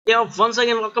Once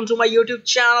again welcome to my YouTube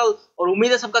channel. और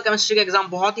उम्मीद है सबका केमिस्ट्री का एग्जाम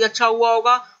बहुत ही अच्छा हुआ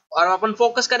होगा और अपन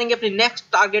फोकस करेंगे अपनी नेक्स्ट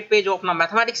टारगेट पे, जो अपना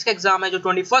मैथमेटिक्स का एग्जाम है जो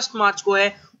 21 मार्च को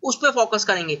है, उस पे फोकस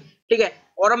करेंगे। ठीक है,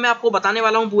 और अब मैं आपको बताने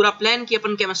वाला हूँ पूरा प्लान कि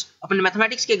अपन अपने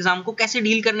मैथमेटिक्स के एग्जाम को कैसे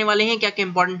डील करने वाले हैं, क्या क्या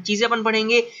इंपॉर्टेंट चीजें अपन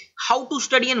पढ़ेंगे, how to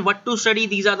study and what to study,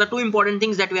 these are the two important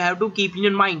things that we have to keep in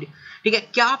your mind. ठीक है,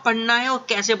 क्या पढ़ना है और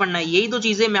कैसे पढ़ना है, यही दो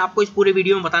चीजें मैं आपको इस पूरे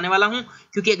वीडियो में बताने वाला हूं,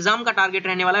 क्योंकि एग्जाम का टारगेट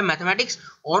रहने वाला है मैथमेटिक्स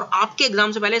और आपके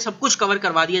एग्जाम से पहले सब कुछ कवर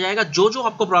करवा दिया जाएगा। जो जो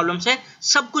आपको प्रॉब्लम्स है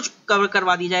सब कुछ कवर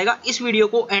करवा दिया जाएगा। इस वीडियो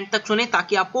को एंड तक सुने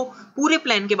ताकि आपको पूरे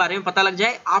प्लान के बारे में पता लग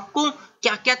जाए, आपको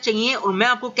क्या क्या चाहिए और मैं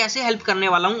आपको कैसे हेल्प करने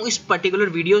वाला हूं इस पर्टिकुलर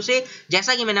वीडियो से,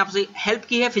 जैसा कि मैंने आपसे हेल्प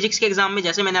की है फिजिक्स के एग्जाम में,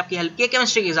 जैसे मैंने आपकी हेल्प की है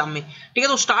केमिस्ट्री के एग्जाम में। ठीक है,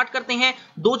 तो स्टार्ट करते हैं।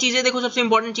 दो चीजें देखो सबसे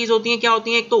इंपॉर्टेंट चीज होती है, क्या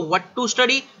होती है, एक तो व्हाट टू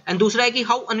स्टडी एंड दूसरा है कि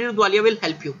how Anirudh Walia will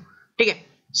help you. ठीक है,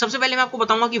 सबसे पहले मैं आपको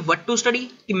बताऊंगा कि व्हाट टू स्टडी,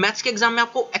 कि मैथ्स के एग्जाम में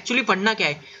आपको एक्चुअली पढ़ना क्या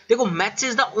है। देखो, maths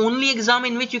is the only exam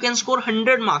in which you can score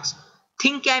 100 marks.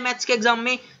 Think क्या है मैथ्स के एग्जाम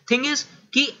में, थिंग इज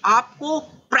कि आपको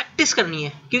प्रैक्टिस करनी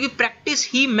है, क्योंकि प्रैक्टिस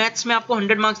ही मैथ्स में आपको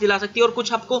 100 मार्क्स दिला सकती है और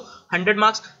कुछ आपको 100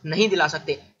 मार्क्स नहीं दिला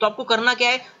सकते। तो आपको करना क्या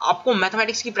है, आपको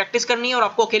मैथमेटिक्स की प्रैक्टिस करनी है और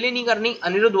आपको अकेले नहीं करनी,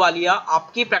 अनिरुद्ध वालिया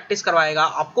आपकी प्रैक्टिस करवाएगा,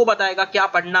 आपको बताएगा क्या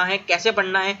पढ़ना है, कैसे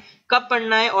पढ़ना है, कब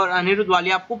पढ़ना है और अनिरुद्ध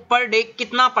वालिया आपको पर डे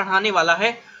कितना पढ़ाने वाला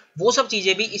है, वो सब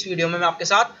चीजें भी इस वीडियो में मैं आपके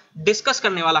साथ डिस्कस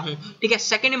करने वाला हूं। ठीक है,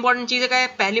 सेकंड इंपॉर्टेंट चीज क्या है,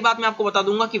 पहली बात मैं आपको बता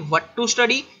दूंगा कि व्हाट टू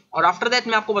स्टडी और आफ्टर दैट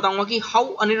मैं आपको बताऊंगा कि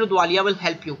how Anirudh Walia will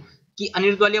help you. कि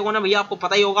अनिरुद्ध वालिया को ना भैया आपको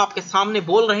पता ही होगा, आपके सामने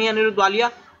बोल रहे हैं अनिरुद्ध वालिया,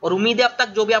 और उम्मीद है अब तक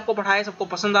जो भी आपको पढ़ाया सबको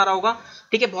पसंद आ रहा होगा।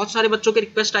 ठीक है, बहुत सारे बच्चों की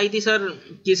रिक्वेस्ट आई थी सर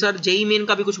कि सर जेई मेन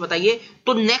का भी कुछ बताइए,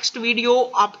 तो नेक्स्ट वीडियो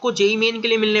आपको जेई मेन के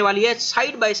लिए मिलने वाली है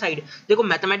साइड बाय साइड। देखो,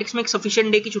 मैथमेटिक्स में एक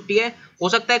सफिशिएंट डे की छुट्टी है, हो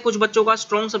सकता है कुछ बच्चों का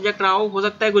स्ट्रॉन्ग सब्जेक्ट रहा हो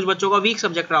सकता है कुछ बच्चों का वीक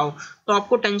सब्जेक्ट रहा हो, तो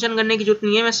आपको टेंशन करने की जरूरत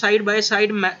नहीं है। मैं side by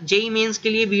side JEE mains के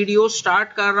लिए वीडियो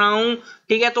स्टार्ट कर रहा हूं।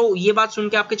 ठीक है, तो ये बात सुन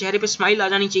के आपके चेहरे पे स्माइल आ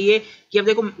जानी चाहिए कि अब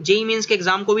देखो जेई मेंस के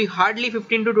एग्जाम को भी हार्डली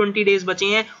 15 टू 20 डेज बचे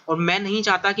हैं और मैं नहीं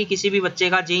चाहता कि किसी भी बच्चे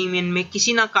का जेई मेन में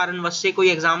किसी ना कारणवश से कोई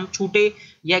एग्जाम छूटे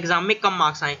या एग्जाम में कम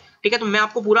मार्क्स आए। ठीक है, तो मैं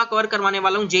आपको पूरा कवर करवाने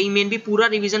वाला हूं। जेई मेन भी पूरा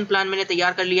रिवीजन प्लान मैंने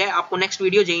तैयार कर लिया है, आपको नेक्स्ट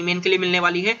वीडियो जेई मेन के लिए मिलने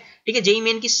वाली है। ठीक है, जेई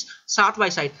मेन की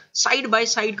side by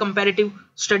side comparative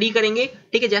study करेंगे।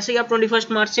 ठीक है, जैसे ही आप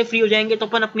 21 मार्च से फ्री हो जाएंगे तो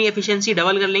अपन अपनी एफिशिएंसी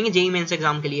डबल कर लेंगे जेई मेंस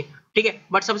एग्जाम के लिए। ठीक है,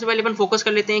 बट सबसे पहले अपन फोकस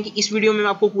कर लेते हैं कि इस वीडियो में मैं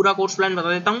आपको पूरा कोर्स प्लान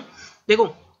बता देता हूं। देखो,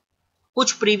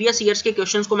 कुछ प्रीवियस ईयर्स के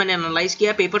क्वेश्चंस को मैंने एनालाइज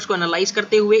किया, पेपर्स को एनालाइज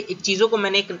करते हुए एक चीजों को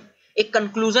मैंने एक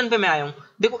कंक्लूजन पे मैं आया हूं।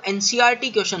 देखो, एनसीईआरटी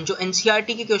क्वेश्चन, जो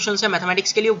एनसीईआरटी के क्वेश्चंस है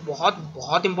मैथमेटिक्स के लिए, बहुत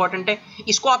बहुत इंपॉर्टेंट है,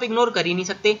 इसको आप इग्नोर कर ही नहीं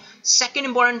सकते। सेकंड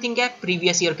इंपॉर्टेंट थिंग क्या है,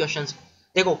 प्रीवियस ईयर क्वेश्चंस।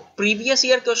 देखो, प्रीवियस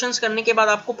ईयर क्वेश्चंस करने के बाद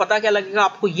आपको पता क्या लगेगा,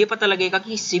 आपको ये पता लगेगा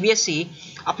कि सीबीएसई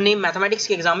अपने मैथमेटिक्स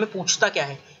के एग्जाम में पूछता क्या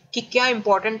है, कि क्या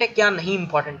इंपॉर्टेंट है क्या नहीं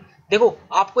इंपॉर्टेंट। देखो,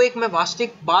 आपको एक मैं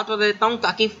वास्तविक बात बता देता हूं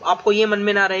ताकि आपको ये मन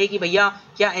में ना रहे कि भैया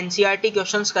क्या एनसीईआरटी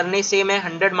क्वेश्चंस करने से मैं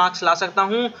 100 मार्क्स ला सकता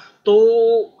हूं,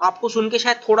 तो आपको सुन के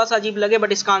शायद थोड़ा सा अजीब लगे,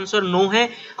 बट इसका आंसर नो है।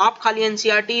 आप खाली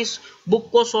एनसीईआरटी बुक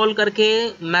को सॉल्व करके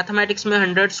मैथमेटिक्स में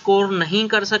 100 स्कोर नहीं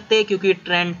कर सकते, क्योंकि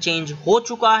ट्रेंड चेंज हो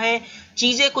चुका है।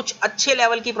 चीजें कुछ अच्छे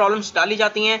लेवल की प्रॉब्लम्स डाली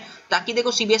जाती हैं ताकि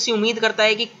देखो सीबीएसई उम्मीद करता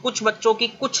है कि कुछ बच्चों की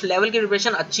कुछ लेवल की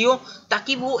प्रिपरेशन अच्छी हो,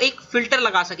 ताकि वो एक फिल्टर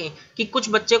लगा सकें कि कुछ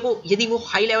बच्चे को यदि वो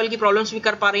हाई लेवल की प्रॉब्लम्स भी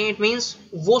कर पा रहे हैं, इट मींस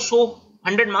वो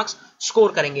 100 मार्क्स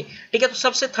स्कोर करेंगे। ठीक है, तो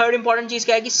सबसे थर्ड इंपॉर्टेंट चीज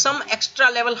क्या है कि some extra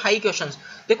level high questions.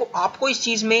 देखो, आपको इस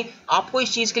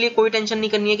चीज के लिए कोई टेंशन नहीं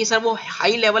करनी है कि सर वो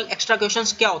हाई लेवल एक्स्ट्रा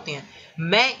क्वेश्चंस क्या होते हैं।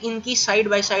 मैं इनकी साइड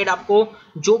बाय साइड आपको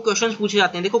जो क्वेश्चंस पूछे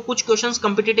जाते हैं, देखो कुछ क्वेश्चंस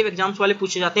कॉम्पिटिटिव एग्जाम्स वाले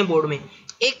पूछे जाते हैं बोर्ड में,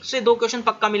 1 से 2 क्वेश्चन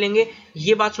पक्का मिलेंगे।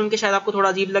 ये बात सुन के शायद आपको थोड़ा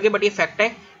अजीब लगे, बट ये फैक्ट है।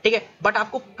 ठीक है, बट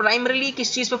आपको प्राइमरीली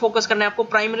किस चीज पे फोकस करना है, आपको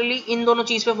प्राइमरीली इन दोनों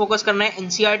चीज पे फोकस करना है,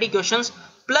 NCERT questions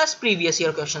plus previous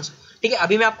year questions. ठीक है,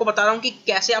 अभी मैं आपको बता रहा हूं कि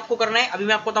कैसे आपको करना है, अभी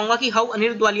मैं आपको बताऊंगा कि how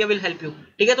Anirudh Walia will help you.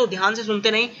 ठीक है, तो ध्यान से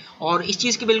सुनते नहीं और इस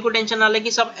चीज की बिल्कुल टेंशन ना ले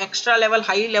कि सब extra level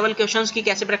high level questions की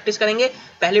कैसे प्रैक्टिस करेंगे,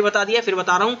 पहले बता दिया फिर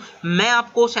बता रहा हूं। मैं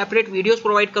आपको सेपरेट वीडियोस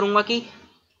प्रोवाइड करूंगा कि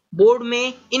बोर्ड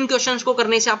में इन क्वेश्चंस को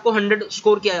करने से आपको 100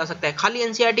 स्कोर किया जा सकता है, खाली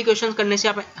एनसीईआरटी क्वेश्चंस करने से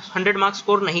आप 100 मार्क्स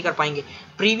स्कोर नहीं कर पाएंगे।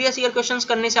 प्रीवियस ईयर क्वेश्चंस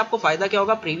करने से आपको फायदा क्या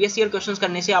होगा, प्रीवियस ईयर क्वेश्चंस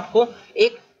करने से आपको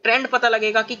एक ट्रेंड पता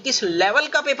लगेगा कि किस लेवल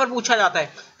का पेपर पूछा जाता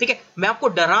है। ठीक है, मैं आपको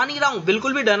डरा नहीं रहा हूं,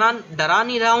 बिल्कुल भी डरा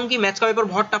नहीं रहा हूं कि मैथ्स का पेपर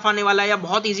बहुत टफ आने वाला है या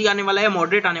बहुत ईजी आने वाला है या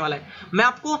मॉडरेट आने वाला है। मैं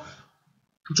आपको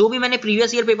जो भी मैंने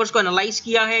प्रीवियस ईयर पेपर्स को एनालाइज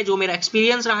किया है, जो मेरा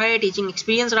एक्सपीरियंस रहा है, टीचिंग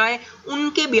एक्सपीरियंस रहा है,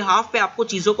 उनके बिहाफ पे आपको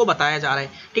चीजों को बताया जा रहा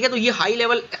है। ठीक है, तो ये हाई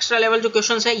लेवल एक्स्ट्रा लेवल जो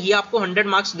क्वेश्चंस है, ये आपको 100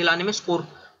 मार्क्स दिलाने में स्कोर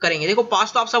करेंगे। देखो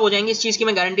पास तो आप सब हो जाएंगे, इस चीज की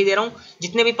मैं गारंटी दे रहा हूँ।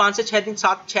 जितने भी 5 से 6 दिन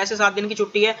 6 से 7 दिन की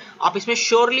छुट्टी है, आप इसमें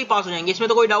श्योरली पास हो जाएंगे। इसमें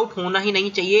तो कोई डाउट होना ही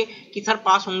नहीं चाहिए कि सर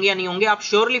पास होंगे या नहीं होंगे, आप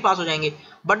श्योरली पास हो जाएंगे।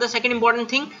 But the second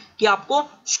important thing कि आपको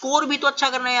स्कोर भी तो अच्छा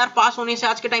करना है यार। पास होने से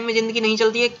आज के टाइम में जिंदगी नहीं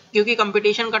चलती है, क्योंकि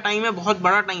कंपटीशन का टाइम है, बहुत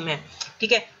बड़ा टाइम है,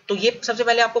 ठीक है। तो ये सबसे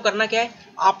पहले आपको करना क्या है,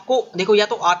 आपको देखो या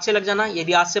तो आज से लग जाना,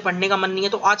 यदि आज से पढ़ने का मन नहीं है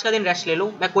तो आज का दिन रेस्ट ले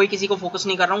लो। मैं कोई किसी को फोकस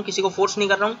नहीं कर रहा हूँ, किसी को फोर्स नहीं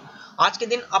कर रहा हूँ। आज के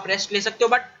दिन आप रेस्ट ले सकते हो,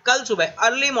 बट कल सुबह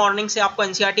अर्ली मॉर्निंग से आपको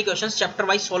NCERT questions chapter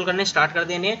wise solve करने स्टार्ट कर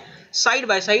देने हैं, साइड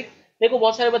बाय साइड। देखो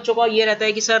बहुत सारे बच्चों का ये रहता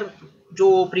है कि सर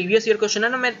जो प्रीवियस ईयर क्वेश्चन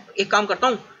है ना, मैं एक काम करता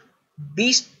हूँ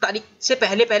 20 तारीख से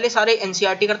पहले सारे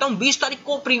एनसीईआरटी करता हूँ, 20 तारीख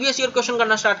को प्रीवियस ईयर क्वेश्चन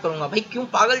करना स्टार्ट करूंगा। भाई क्यों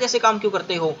पागल जैसे काम क्यों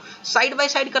करते हो, साइड बाय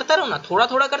साइड करता रहो ना, थोड़ा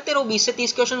थोड़ा करते रहो। 20 से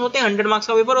 30 क्वेश्चन होते हैं, 100 मार्क्स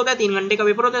का पेपर होता है, 3 घंटे का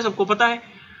पेपर होता है, सबको पता है।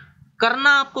 करना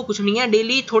आपको कुछ नहीं है,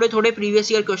 डेली थोड़े थोड़े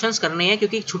प्रीवियस ईयर क्वेश्चंस करने हैं,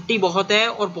 क्योंकि छुट्टी बहुत है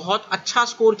और बहुत अच्छा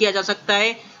स्कोर किया जा सकता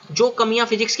है। जो कमियां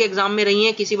फिजिक्स के एग्जाम में रही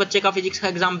हैं, किसी बच्चे का फिजिक्स का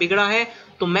एग्जाम बिगड़ा है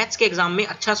तो मैथ्स के एग्जाम में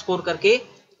अच्छा स्कोर करके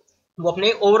वो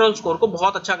अपने ओवरऑल स्कोर को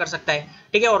बहुत अच्छा कर सकता है,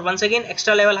 ठीक है। और once again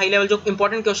extra level high level जो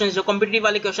इंपॉर्टेंट क्वेश्चन, जो कॉम्पिटिटिव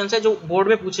वाले क्वेश्चन है, जो बोर्ड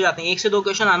में पूछे जाते हैं, 1 से 2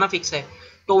 क्वेश्चन आना फिक्स है,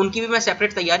 तो उनकी भी मैं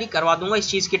सेपरेट तैयारी करवा दूंगा। इस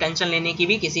चीज की टेंशन लेने की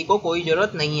भी किसी को कोई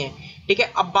जरूरत नहीं है, ठीक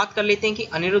है। अब बात कर लेते हैं कि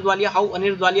Anirudh Walia, how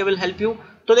Anirudh Walia will help you.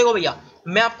 तो देखो भैया,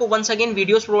 मैं आपको वंस अगेन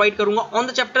वीडियोस प्रोवाइड करूंगा on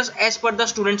the chapters as per the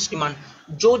students demand.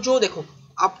 जो देखो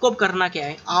आपको अब करना क्या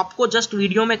है, आपको जस्ट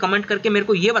वीडियो में कमेंट करके मेरे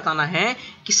को ये बताना है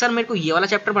कि सर मेरे को ये वाला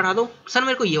चैप्टर पढ़ा दो, सर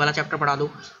मेरे को ये वाला चैप्टर पढ़ा दो।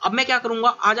 अब मैं क्या करूंगा,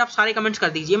 आज आप सारे कमेंट्स कर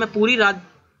दीजिए, मैं पूरी रात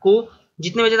को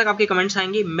जितने बजे तक आपके कमेंट्स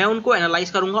आएंगे मैं उनको एनालाइज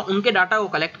करूंगा, उनके डाटा को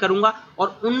कलेक्ट करूंगा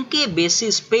और उनके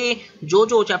बेसिस पे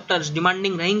जो चैप्टर्स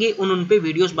डिमांडिंग रहेंगे उन पे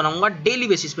वीडियोस बनाऊंगा डेली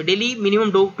बेसिस पे। डेली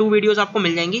मिनिमम 2 वीडियोस आपको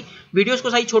मिल जाएंगी। वीडियोस को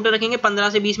साइज छोटे रखेंगे, 15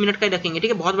 से 20 मिनट का ही रखेंगे,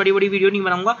 ठीक है। बहुत बड़ी वीडियो नहीं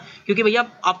बनाऊंगा, क्योंकि भैया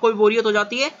आपको भी बोरियत हो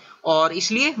जाती है, और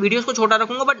इसलिए वीडियोस को छोटा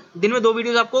रखूंगा। बट दिन में 2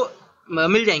 वीडियोस आपको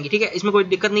मिल जाएंगी, ठीक है, इसमें कोई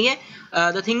दिक्कत नहीं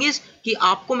है। द थिंग इज कि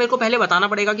आपको मेरे को पहले बताना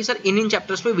पड़ेगा कि सर इन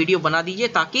चैप्टर्स पे वीडियो बना दीजिए,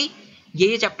 ताकि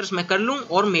ये चैप्टर्स मैं कर लूं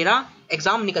और मेरा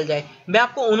एग्जाम निकल जाए। मैं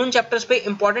आपको उन चैप्टर्स पे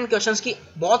इंपॉर्टेंट क्वेश्चंस की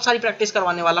बहुत सारी प्रैक्टिस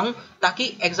करवाने वाला हूं,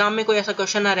 ताकि एग्जाम में कोई ऐसा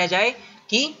क्वेश्चन ना रह जाए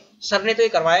कि सर ने तो ये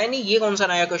करवाया नहीं, ये कौन सा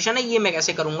नया क्वेश्चन है, ये मैं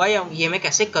कैसे करूंगा या ये मैं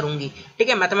कैसे करूंगी, ठीक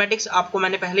है। मैथमेटिक्स आपको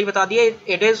मैंने पहले ही बता दिया,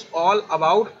 it is all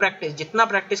about practice. जितना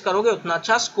प्रैक्टिस करोगे उतना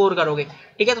अच्छा स्कोर करोगे,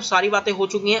 ठीक है। तो सारी बातें हो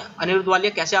चुकी हैं। अनिरुद्ध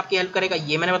वालिया कैसे आपकी हेल्प करेगा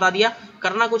ये मैंने बता दिया।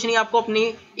 करना कुछ नहीं, आपको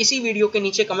अपनी इसी वीडियो के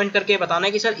नीचे कमेंट करके बताना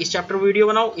है कि सर इस चैप्टर वीडियो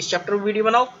बनाओ, इस चैप्टर वीडियो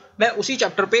बनाओ। मैं उसी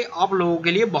चैप्टर पे आप लोगों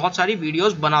के लिए बहुत सारी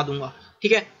वीडियोस बना दूंगा,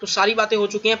 ठीक है। तो सारी बातें हो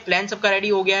चुकी हैं, प्लान सबका रेडी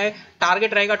हो गया है।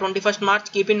 टारगेट रहेगा 21 मार्च,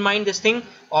 keep in mind this thing.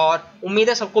 और उम्मीद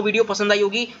है सबको वीडियो पसंद आई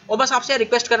होगी। और बस आपसे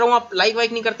रिक्वेस्ट कर रहा हूँ, आप लाइक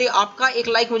वाइक नहीं करते, आपका एक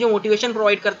लाइक मुझे मोटिवेशन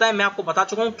प्रोवाइड करता है। मैं आपको बता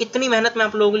चुका हूँ कितनी मेहनत मैं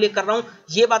आप लोगों के लिए कर रहा हूँ,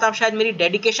 ये बात आप शायद मेरी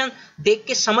डेडिकेशन देख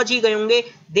के समझ ही गए होंगे।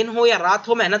 दिन हो या रात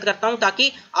हो मेहनत करता हूँ,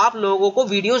 ताकि आप लोगों को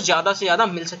वीडियोस ज्यादा से ज्यादा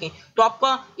मिल सके। तो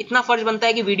आपका इतना फर्ज बनता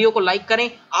है कि वीडियो को लाइक करें,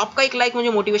 आपका एक लाइक मुझे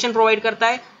मोटिवेशन प्रोवाइड करता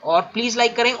है। और प्लीज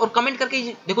लाइक करें और कमेंट करके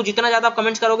देखो, जितना ज्यादा आप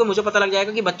कमेंट्स करोगे मुझे पता लग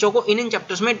जाएगा कि बच्चों को इन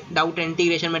चैप्टर्स में डाउट है,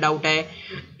 इंटीग्रेशन में डाउट है,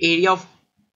 एरिया ऑफ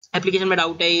एप्लीकेशन में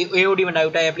डाउट है, एओडी में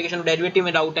डाउट है, एप्लीकेशन ऑफ डेरिवेटिव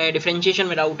में डाउट है, डिफरेंशिएशन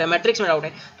में डाउट है, मैट्रिक्स में डाउट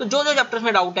है। तो जो चैप्टर्स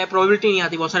में डाउट है, प्रोबेबिलिटी नहीं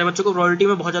आती, बहुत सारे बच्चों को प्रोबेबिलिटी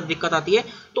में बहुत ज्यादा दिक्कत आती है,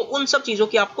 तो उन सब चीजों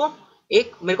की आपको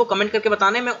एक मेरे को कमेंट करके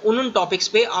बताना है। मैं उन टॉपिक्स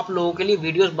पे आप लोगों के लिए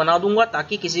वीडियोस बना दूंगा,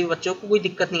 ताकि किसी भी बच्चों को कोई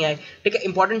दिक्कत नहीं आए, ठीक है।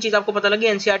 इंपॉर्टेंट चीज आपको पता लगी,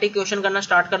 एनसीईआरटी क्वेश्चन करना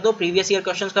स्टार्ट कर दो, प्रीवियस ईयर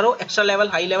क्वेश्चन करो, एक्स्ट्रा लेवल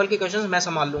हाई लेवल के क्वेश्चन मैं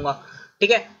संभाल लूंगा,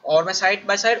 ठीक है। और मैं साइड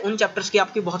बाय साइड उन चैप्टर्स की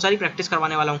आपकी बहुत सारी प्रैक्टिस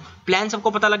करवाने वाला हूं। प्लान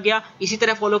सबको पता लग गया, इसी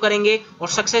तरह फॉलो करेंगे और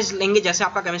सक्सेस लेंगे। जैसे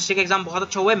आपका केमिस्ट्री का एग्जाम बहुत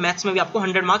अच्छा हुआ है, मैथ्स में भी आपको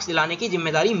 100 मार्क्स दिलाने की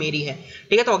जिम्मेदारी मेरी है,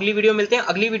 ठीक है। तो अगली वीडियो मिलते हैं।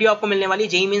 अगली वीडियो आपको मिलने वाली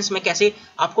जेईई मेंस में कैसे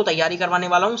आपको तैयारी करवाने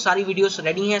वाला हूं, सारी वीडियोस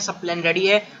रेडी हैं, सब प्लान रेडी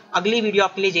है। अगली वीडियो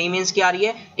आपके लिए जेईई मेंस की आ रही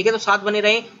है, ठीक है। तो साथ बने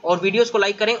रहें और वीडियोस को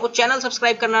लाइक करें और चैनल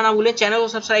सब्सक्राइब करना ना भूलें। चैनल को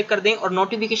सब्सक्राइब कर दें और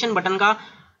नोटिफिकेशन बटन का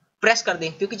प्रेस कर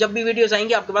दें, क्योंकि जब भी वीडियोस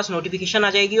आएंगी आपके पास नोटिफिकेशन आ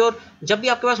जाएगी, और जब भी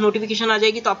आपके पास नोटिफिकेशन आ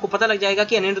जाएगी तो आपको पता लग जाएगा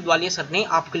कि अनिरुद्ध वालिया सर ने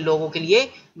आपके लोगों के लिए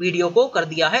वीडियो को कर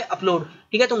दिया है अपलोड,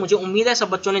 ठीक है। तो मुझे उम्मीद है सब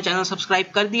बच्चों ने चैनल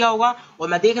सब्सक्राइब कर दिया होगा। और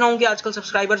मैं देख रहा हूँ कि आजकल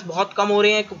सब्सक्राइबर्स बहुत कम हो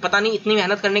रहे हैं, पता नहीं इतनी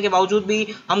मेहनत करने के बावजूद भी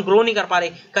हम ग्रो नहीं कर पा रहे।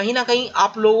 कहीं ना कहीं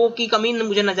आप लोगों की कमी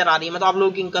मुझे नजर आ रही है, मैं तो आप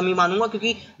लोगों की कमी मानूंगा,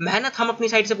 क्योंकि मेहनत हम अपनी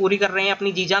साइड से पूरी कर रहे हैं,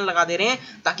 अपनी जी जान लगा दे रहे हैं,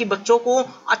 ताकि बच्चों को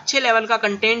अच्छे लेवल का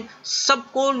कंटेंट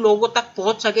सबको लोगों तक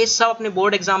पहुंच सके, सब अपने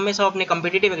बोर्ड एग्जाम में, सब अपने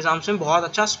कॉम्पिटिटिव एग्जाम्स में बहुत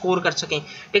अच्छा स्कोर कर सकें,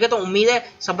 ठीक है। तो उम्मीद है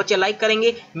सब बच्चे लाइक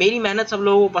करेंगे, मेरी मेहनत सब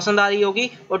लोगों को पसंद आ रही होगी।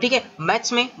 और ठीक है,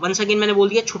 मैथ्स में में वंस अगेन मैंने बोल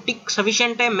दिया छुट्टी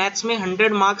सफिशिएंट है। मैथ्स में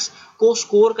 100 मार्क्स को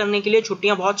स्कोर करने के लिए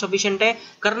छुट्टियां बहुत सफिशिएंट है।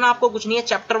 करना आपको कुछ नहीं है,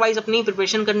 चैप्टर वाइज अपनी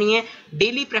प्रिपरेशन करनी है,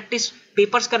 डेली प्रैक्टिस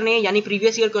पेपर्स करने हैं, यानी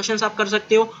प्रीवियस ईयर क्वेश्चंस आप कर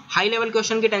सकते हो। हाई लेवल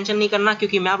क्वेश्चन की टेंशन नहीं करना,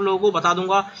 क्योंकि मैं आप लोगों को बता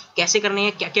दूंगा कैसे करने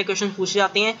हैं, क्या क्या क्वेश्चन पूछे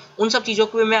जाते हैं, उन सब चीजों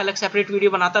को भी मैं अलग सेपरेट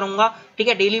वीडियो बनाता रहूंगा। ठीक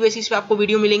है, डेली बेसिस पे आपको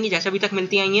वीडियो मिलेंगी जैसे अभी तक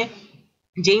मिलती आई हैं।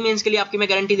 जेई मेंस के लिए आपकी मैं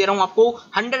गारंटी दे रहा हूं, आपको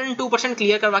 102%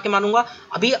 क्लियर करवा के मानूंगा।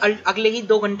 अभी अगले ही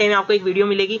 2 घंटे में आपको एक वीडियो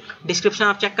मिलेगी, डिस्क्रिप्शन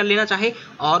आप चेक कर लेना चाहे,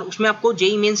 और उसमें आपको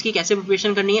जेई मेंस की कैसे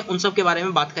प्रिपरेशन करनी है उन सब के बारे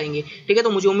में बात करेंगे। ठीक है, तो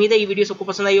मुझे उम्मीद है ये वीडियो सबको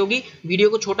पसंद आई होगी। वीडियो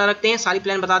को छोटा रखते हैं, सारी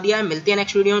प्लान बता दिया है। मिलते हैं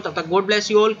नेक्स्ट वीडियो में, तब तक God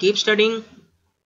bless you all, keep studying.